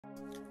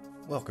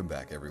Welcome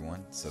back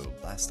everyone. So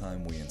last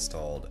time we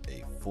installed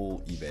a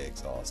full eBay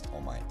exhaust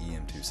on my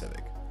EM2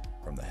 Civic,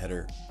 from the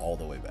header all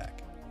the way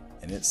back.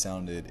 And it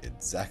sounded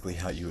exactly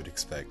how you would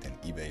expect an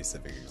eBay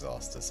Civic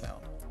exhaust to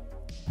sound.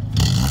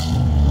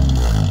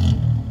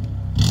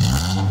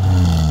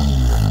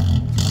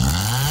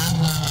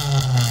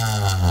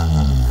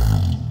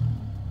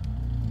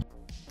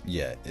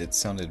 Yeah, it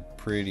sounded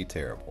pretty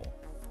terrible,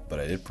 but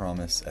I did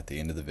promise at the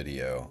end of the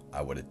video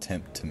I would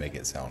attempt to make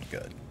it sound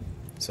good.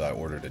 So I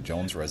ordered a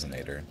Jones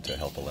resonator to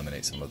help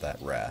eliminate some of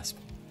that rasp,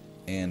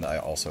 and I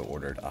also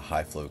ordered a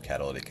high flow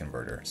catalytic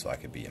converter so I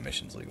could be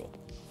emissions legal.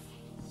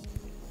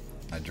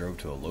 I drove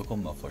to a local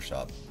muffler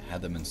shop,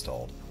 had them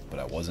installed, but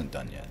I wasn't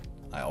done yet.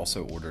 I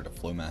also ordered a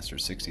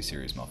Flowmaster 60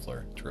 series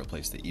muffler to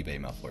replace the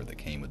eBay muffler that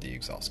came with the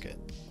exhaust kit.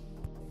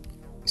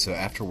 So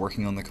after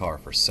working on the car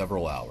for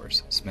several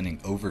hours,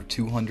 spending over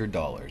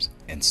 $200,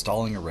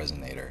 installing a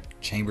resonator,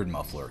 chambered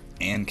muffler,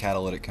 and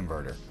catalytic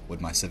converter,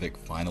 would my Civic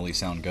finally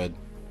sound good?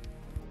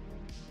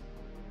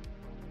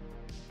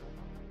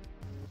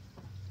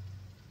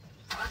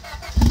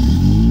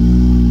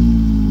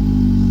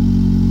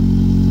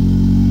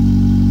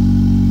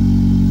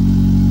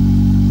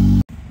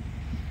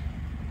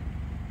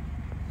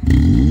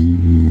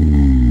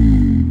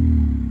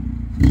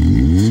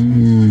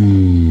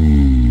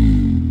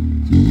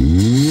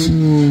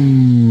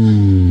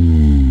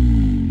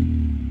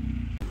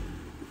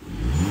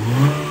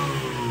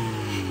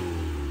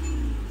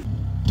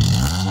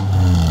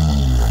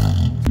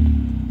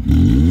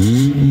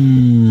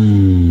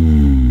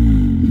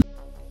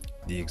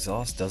 The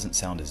exhaust doesn't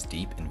sound as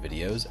deep in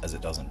videos as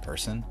it does in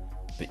person,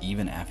 but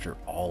even after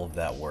all of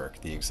that work,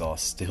 the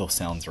exhaust still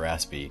sounds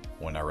raspy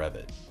when I rev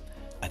it.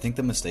 I think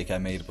the mistake I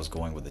made was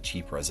going with a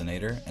cheap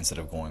resonator instead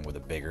of going with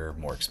a bigger,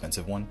 more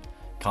expensive one.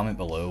 Comment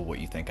below what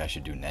you think I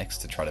should do next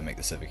to try to make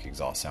the Civic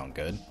exhaust sound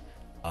good.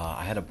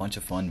 I had a bunch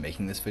of fun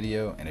making this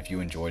video, and if you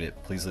enjoyed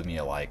it, please leave me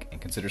a like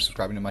and consider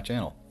subscribing to my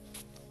channel.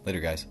 Later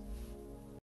guys.